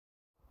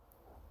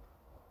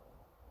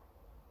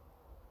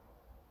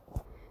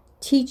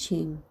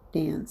Teaching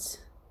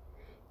dance.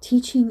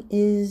 Teaching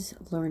is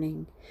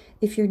learning.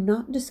 If you're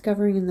not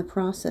discovering in the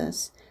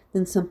process,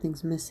 then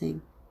something's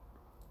missing.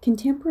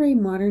 Contemporary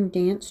modern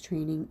dance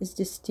training is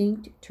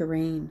distinct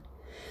terrain.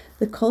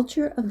 The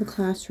culture of the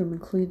classroom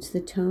includes the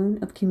tone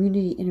of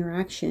community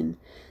interaction,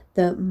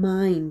 the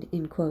mind,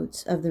 in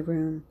quotes, of the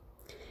room,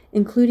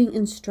 including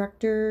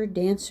instructor,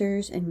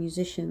 dancers, and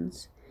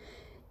musicians.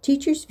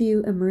 Teachers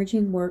view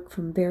emerging work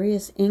from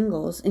various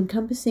angles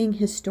encompassing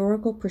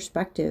historical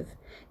perspective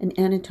and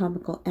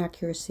anatomical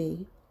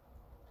accuracy.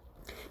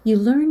 You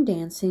learn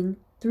dancing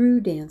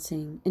through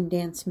dancing and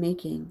dance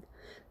making,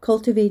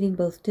 cultivating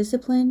both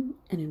discipline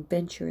and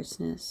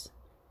adventurousness.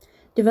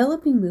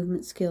 Developing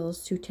movement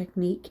skills through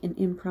technique and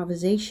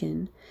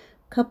improvisation,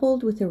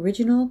 coupled with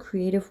original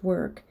creative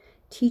work,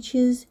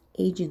 teaches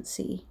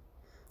agency.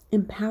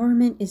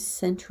 Empowerment is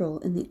central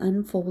in the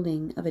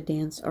unfolding of a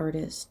dance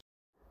artist.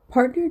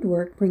 Partnered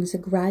work brings a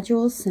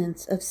gradual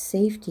sense of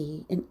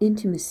safety and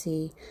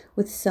intimacy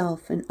with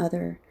self and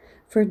other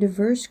for a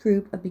diverse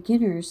group of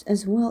beginners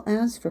as well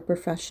as for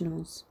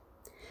professionals.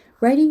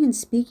 Writing and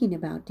speaking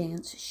about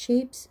dance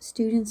shapes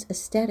students'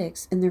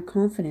 aesthetics and their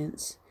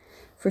confidence.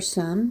 For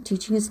some,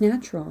 teaching is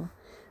natural.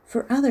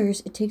 For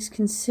others, it takes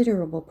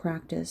considerable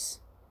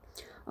practice.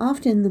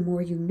 Often, the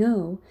more you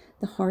know,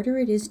 the harder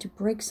it is to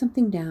break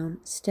something down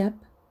step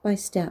by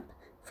step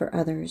for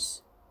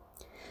others.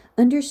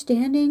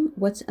 Understanding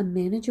what's a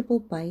manageable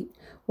bite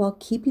while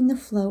keeping the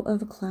flow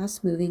of a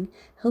class moving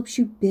helps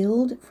you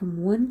build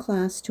from one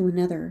class to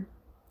another.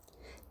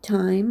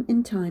 Time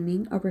and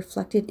timing are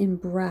reflected in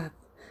breath,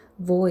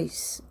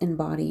 voice, and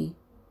body.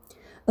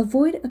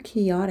 Avoid a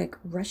chaotic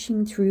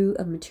rushing through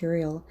of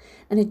material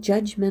and a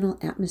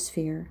judgmental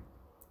atmosphere.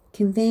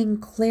 Conveying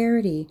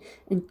clarity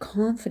and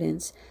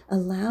confidence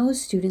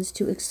allows students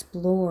to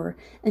explore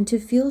and to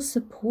feel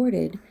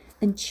supported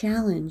and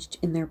challenged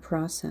in their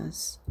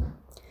process.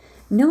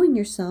 Knowing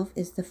yourself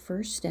is the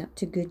first step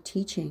to good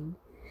teaching.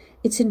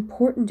 It's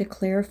important to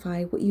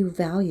clarify what you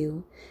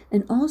value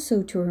and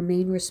also to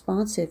remain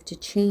responsive to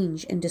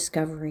change and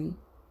discovery.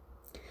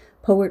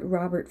 Poet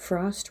Robert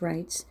Frost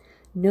writes,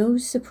 "No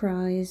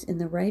surprise in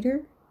the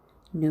writer,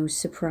 no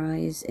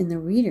surprise in the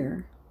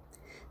reader."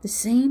 The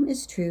same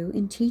is true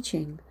in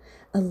teaching,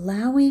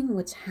 allowing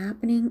what's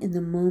happening in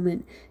the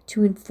moment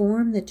to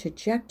inform the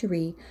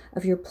trajectory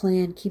of your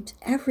plan keeps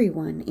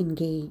everyone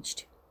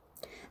engaged.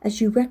 As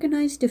you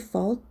recognize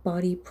default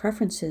body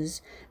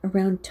preferences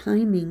around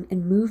timing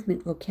and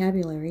movement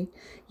vocabulary,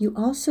 you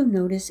also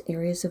notice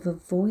areas of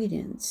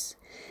avoidance.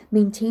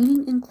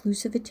 Maintaining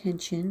inclusive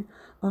attention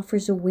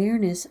offers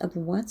awareness of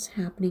what's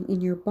happening in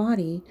your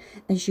body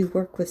as you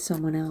work with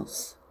someone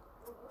else.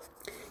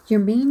 Your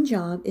main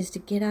job is to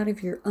get out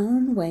of your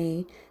own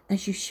way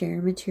as you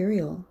share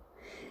material.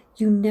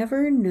 You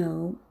never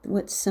know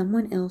what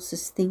someone else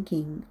is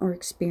thinking or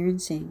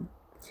experiencing.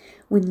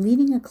 When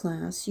leading a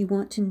class, you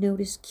want to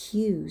notice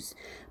cues,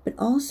 but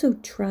also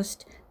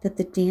trust that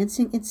the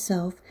dancing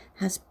itself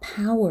has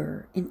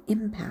power and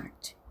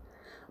impact.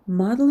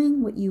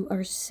 Modeling what you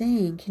are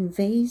saying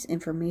conveys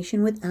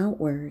information without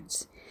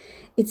words.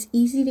 It's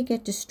easy to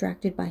get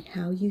distracted by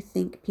how you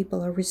think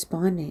people are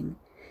responding.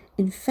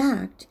 In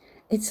fact,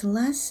 it's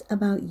less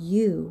about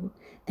you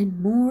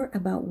and more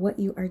about what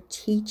you are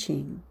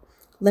teaching,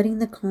 letting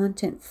the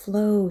content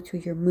flow through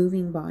your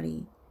moving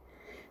body.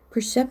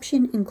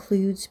 Perception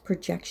includes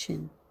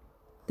projection.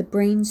 The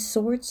brain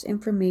sorts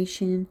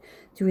information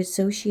through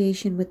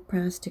association with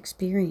past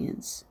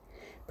experience.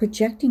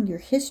 Projecting your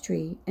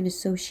history and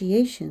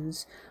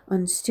associations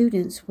on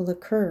students will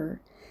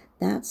occur.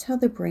 That's how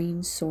the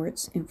brain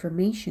sorts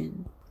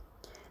information.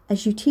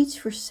 As you teach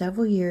for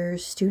several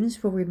years,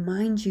 students will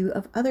remind you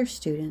of other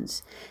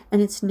students,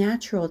 and it's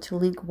natural to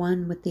link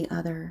one with the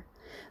other,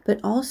 but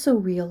also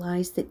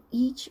realize that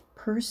each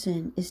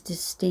person is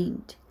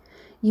distinct.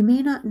 You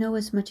may not know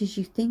as much as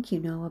you think you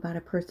know about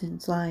a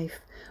person's life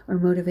or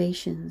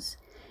motivations.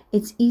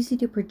 It's easy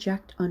to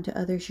project onto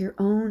others your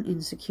own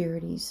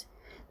insecurities.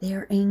 They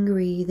are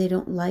angry, they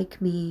don't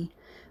like me.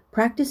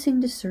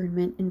 Practicing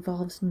discernment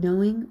involves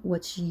knowing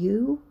what's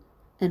you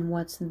and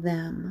what's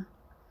them.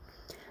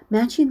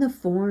 Matching the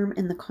form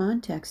and the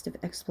context of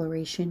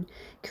exploration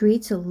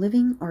creates a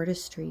living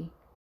artistry.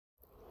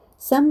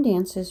 Some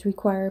dances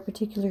require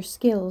particular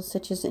skills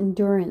such as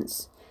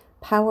endurance,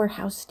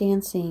 powerhouse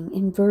dancing,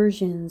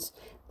 inversions,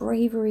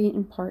 bravery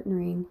in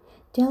partnering,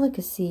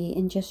 delicacy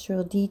in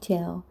gestural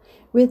detail,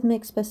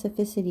 rhythmic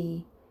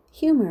specificity,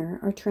 humor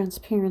or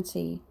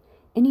transparency.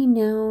 Any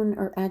noun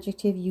or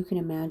adjective you can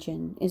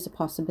imagine is a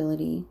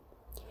possibility.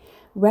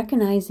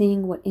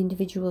 Recognizing what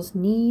individuals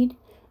need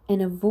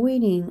and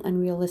avoiding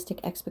unrealistic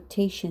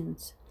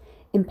expectations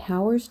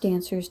empowers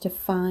dancers to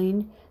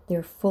find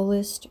their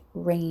fullest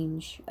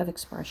range of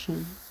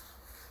expression.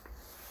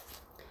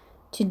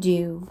 To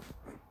do: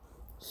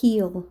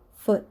 heel,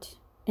 foot,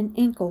 and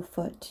ankle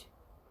foot.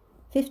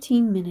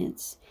 15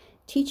 minutes.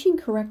 Teaching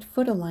correct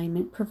foot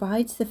alignment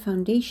provides the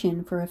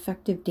foundation for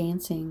effective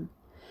dancing.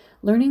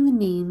 Learning the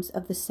names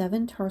of the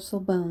 7 tarsal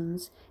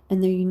bones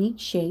and their unique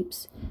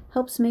shapes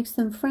helps make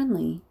them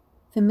friendly.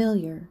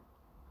 familiar,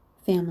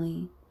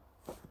 family.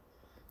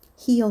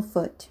 Heel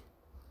foot,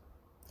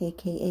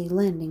 aka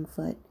landing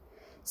foot.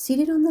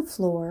 Seated on the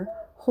floor,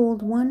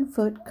 hold one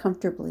foot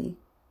comfortably.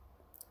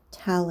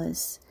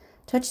 Talus,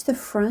 touch the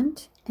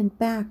front and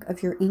back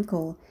of your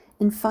ankle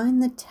and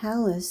find the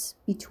talus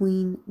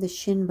between the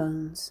shin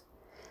bones.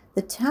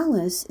 The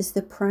talus is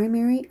the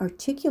primary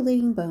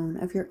articulating bone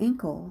of your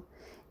ankle,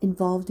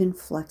 involved in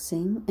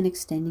flexing and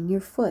extending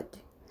your foot.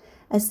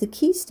 As the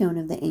keystone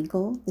of the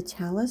ankle, the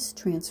talus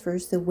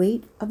transfers the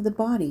weight of the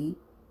body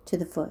to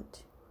the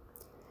foot.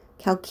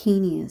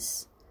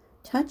 Calcaneus,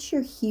 touch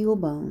your heel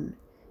bone.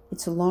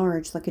 It's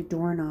large like a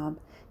doorknob,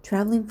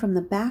 traveling from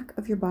the back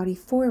of your body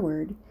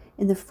forward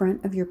in the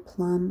front of your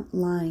plumb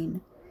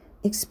line.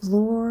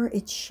 Explore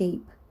its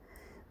shape.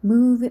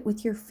 Move it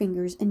with your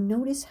fingers and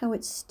notice how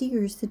it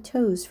steers the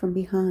toes from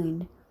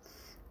behind.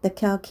 The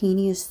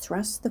calcaneus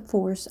thrusts the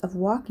force of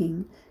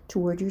walking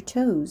toward your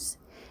toes.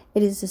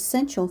 It is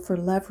essential for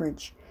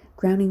leverage,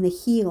 grounding the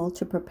heel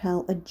to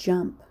propel a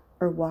jump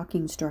or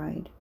walking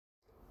stride.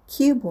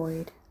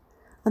 Cuboid.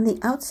 On the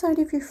outside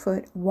of your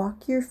foot,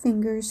 walk your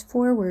fingers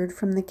forward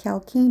from the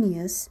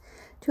calcaneus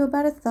to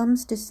about a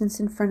thumb's distance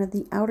in front of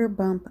the outer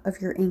bump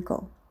of your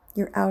ankle,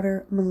 your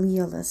outer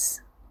malleolus.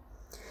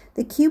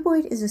 The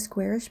cuboid is a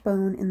squarish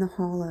bone in the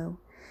hollow.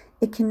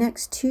 It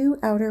connects two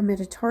outer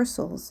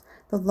metatarsals,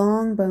 the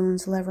long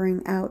bones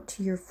levering out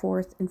to your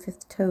fourth and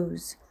fifth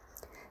toes.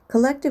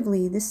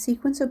 Collectively, this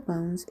sequence of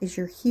bones is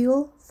your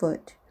heel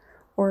foot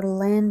or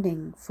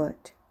landing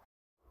foot.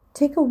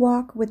 Take a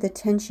walk with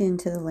attention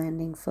to the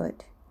landing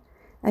foot.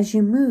 As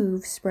you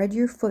move, spread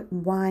your foot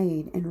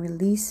wide and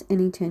release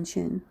any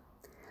tension.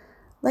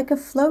 Like a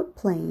float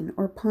plane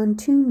or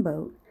pontoon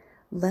boat,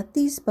 let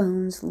these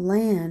bones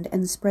land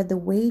and spread the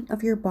weight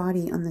of your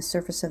body on the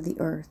surface of the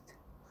earth.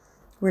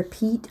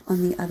 Repeat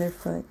on the other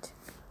foot.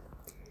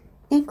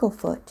 Ankle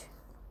foot,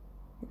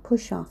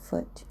 push-off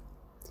foot.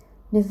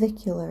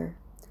 Navicular.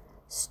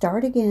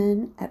 Start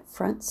again at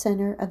front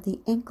center of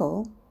the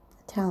ankle,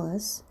 the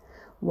talus.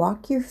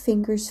 Walk your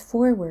fingers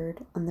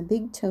forward on the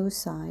big toe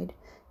side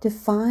to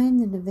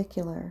find the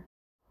navicular,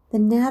 the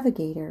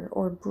navigator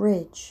or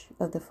bridge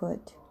of the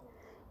foot.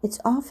 It's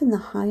often the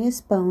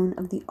highest bone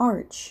of the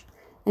arch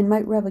and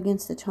might rub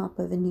against the top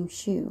of a new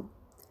shoe,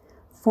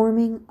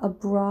 forming a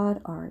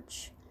broad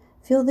arch.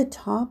 Feel the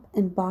top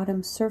and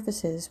bottom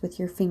surfaces with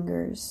your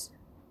fingers.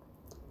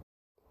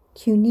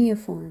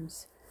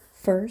 Cuneiforms,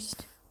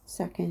 first,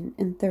 second,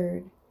 and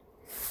third.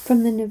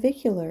 From the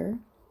navicular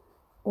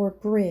or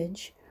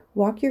bridge,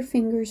 walk your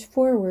fingers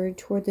forward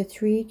toward the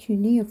three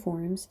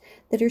cuneiforms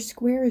that are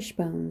squarish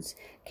bones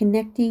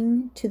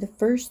connecting to the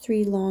first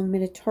three long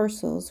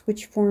metatarsals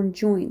which form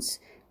joints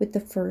with the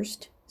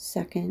first,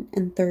 second,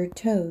 and third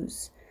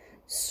toes.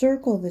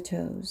 Circle the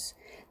toes.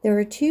 There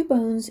are two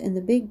bones in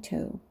the big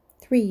toe,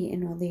 three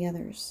in all the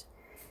others.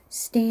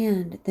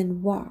 Stand,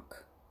 then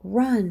walk,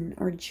 run,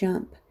 or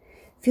jump,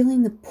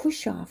 feeling the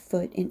push-off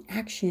foot in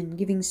action,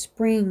 giving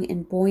spring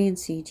and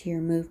buoyancy to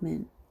your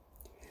movement.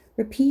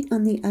 Repeat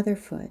on the other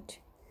foot.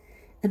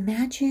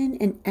 Imagine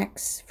an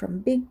X from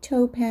big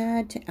toe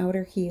pad to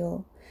outer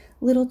heel,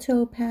 little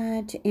toe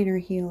pad to inner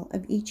heel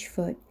of each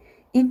foot,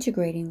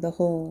 integrating the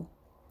whole.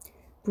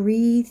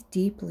 Breathe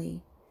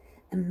deeply.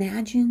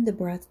 Imagine the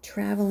breath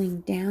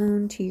traveling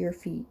down to your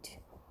feet.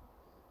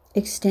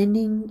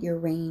 Extending Your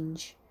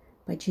Range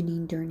by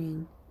Janine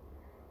Durning.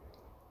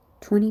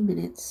 20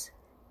 minutes.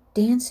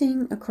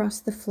 Dancing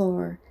across the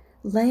floor,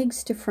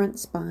 legs to front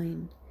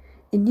spine.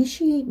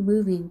 Initiate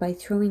moving by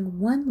throwing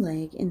one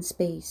leg in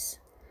space.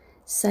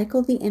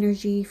 Cycle the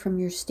energy from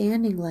your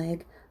standing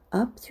leg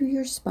up through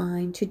your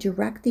spine to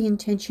direct the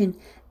intention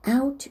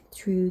out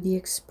through the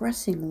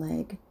expressing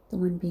leg, the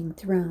one being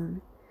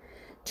thrown.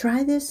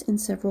 Try this in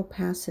several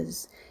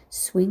passes.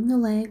 Swing the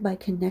leg by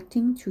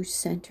connecting through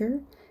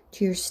center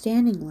to your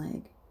standing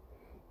leg.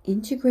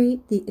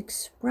 Integrate the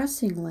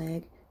expressing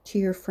leg to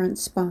your front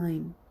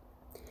spine.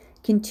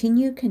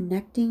 Continue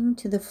connecting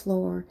to the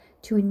floor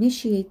to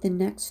initiate the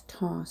next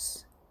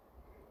toss,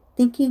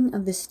 thinking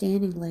of the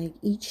standing leg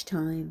each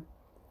time.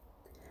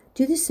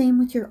 Do the same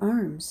with your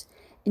arms.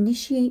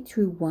 Initiate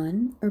through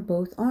one or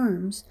both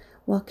arms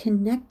while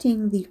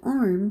connecting the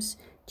arms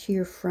to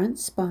your front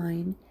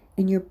spine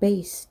and your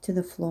base to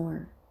the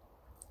floor.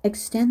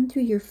 Extend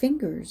through your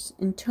fingers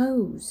and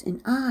toes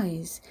and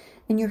eyes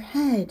and your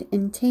head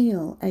and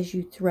tail as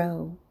you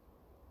throw.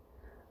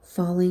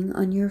 Falling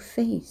on your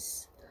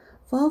face.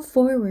 Fall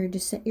forward to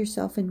set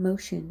yourself in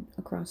motion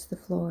across the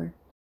floor.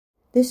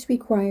 This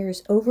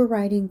requires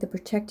overriding the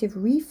protective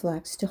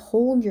reflex to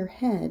hold your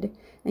head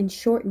and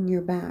shorten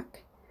your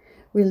back,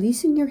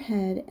 releasing your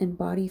head and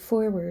body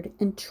forward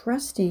and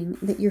trusting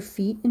that your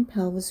feet and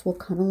pelvis will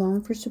come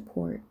along for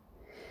support.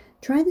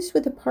 Try this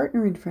with a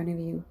partner in front of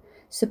you,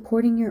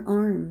 supporting your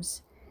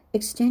arms.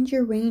 Extend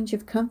your range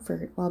of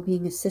comfort while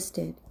being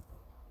assisted.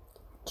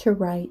 To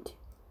write,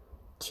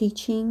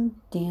 teaching,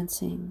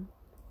 dancing.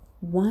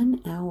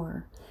 1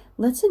 hour.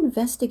 Let's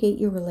investigate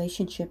your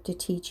relationship to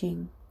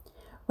teaching.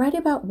 Write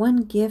about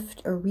one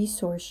gift or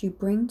resource you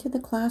bring to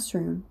the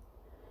classroom.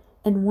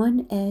 and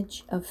one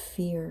edge of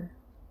fear.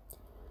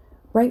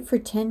 Write for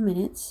 10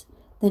 minutes,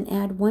 then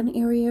add one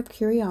area of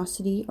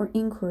curiosity or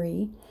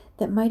inquiry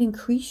that might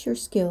increase your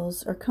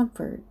skills or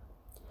comfort.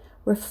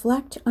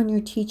 Reflect on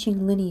your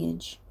teaching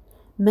lineage.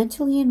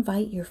 Mentally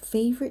invite your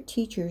favorite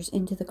teachers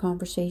into the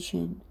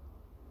conversation.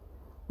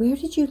 Where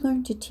did you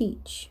learn to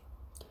teach?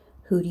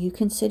 Who do you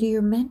consider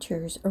your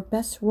mentors or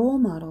best role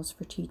models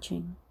for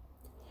teaching?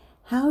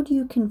 How do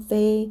you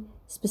convey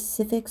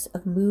specifics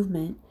of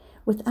movement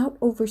without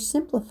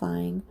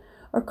oversimplifying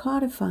or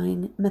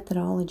codifying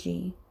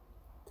methodology?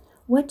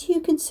 What do you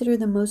consider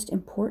the most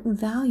important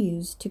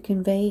values to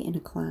convey in a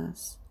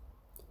class?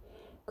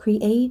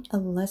 Create a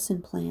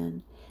lesson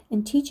plan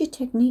and teach a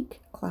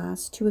technique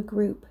class to a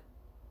group.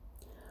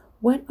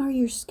 What are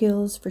your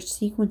skills for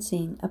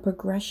sequencing a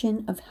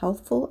progression of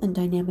healthful and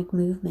dynamic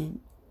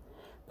movement?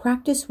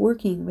 Practice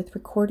working with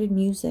recorded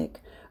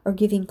music or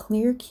giving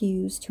clear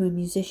cues to a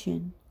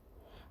musician.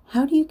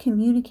 How do you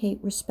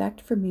communicate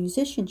respect for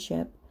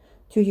musicianship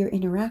through your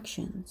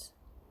interactions?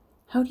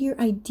 How do your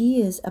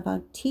ideas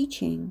about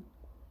teaching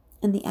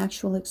and the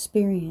actual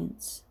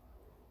experience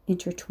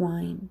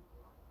intertwine?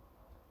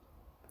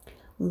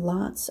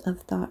 Lots of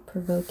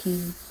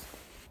thought-provoking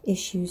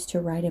issues to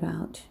write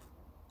about.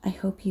 I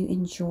hope you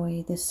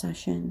enjoy this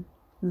session,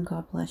 and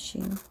God bless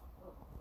you.